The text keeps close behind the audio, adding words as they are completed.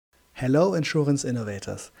Hello insurance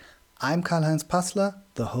innovators. I'm Karl-Heinz Passler,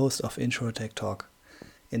 the host of InsurTech Talk.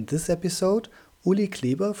 In this episode, Uli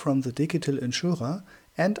Kleber from the Digital Insurer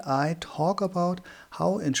and I talk about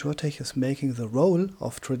how InsurTech is making the role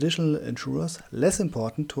of traditional insurers less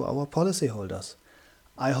important to our policyholders.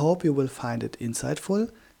 I hope you will find it insightful.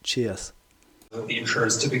 Cheers. The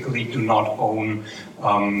insurers typically do not own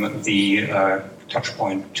the touch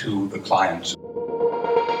point to the client.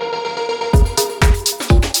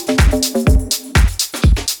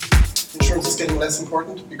 Insurance is getting less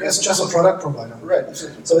important because it's just a product provider. Right.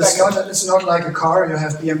 So it's not like a car. You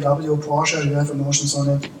have BMW, Porsche, you have emotions on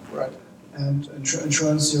it. Right. And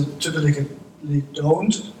insurance you typically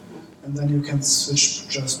don't, and then you can switch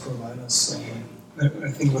just providers.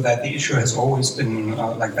 I think with that, the issue has always been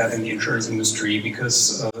like that in the insurance industry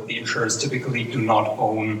because the insurers typically do not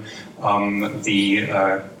own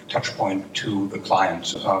the touch point to the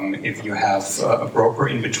client. If you have a broker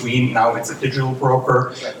in between, now it's a digital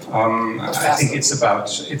broker. I think it's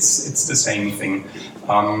the same thing.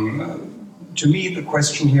 To me, the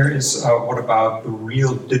question here is what about the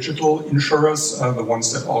real digital insurers, the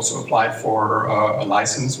ones that also applied for a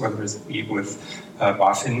license, whether it be with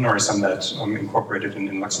BaFin or some that incorporated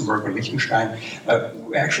in Luxembourg or Liechtenstein.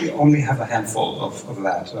 We actually only have a handful of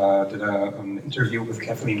that. Did an interview with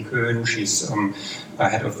Kathleen Köhn. She's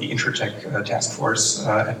head of the InsurTech task force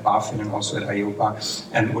at BaFin and also at IOPA.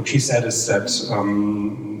 And what she said is that,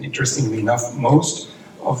 interestingly enough, most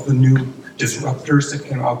of the new disruptors that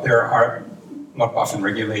came out there are not BaFin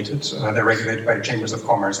regulated. They're regulated by the chambers of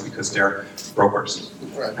commerce because they're brokers.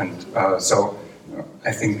 Right. And so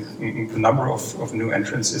I think the number of new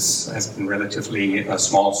entrants has been relatively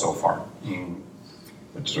small so far.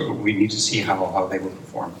 But we need to see how they will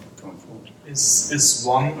perform going forward. Is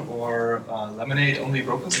One or Lemonade only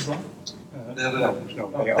brokers as well? No,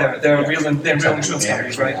 they're real insurance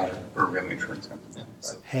companies, right? Or real insurance companies.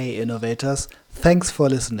 Yeah. Hey innovators, thanks for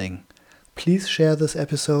listening. Please share this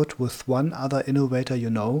episode with one other innovator you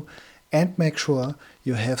know and make sure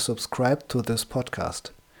you have subscribed to this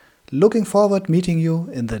podcast. Looking forward meeting you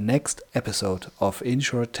in the next episode of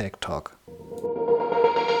InsurTech Talk.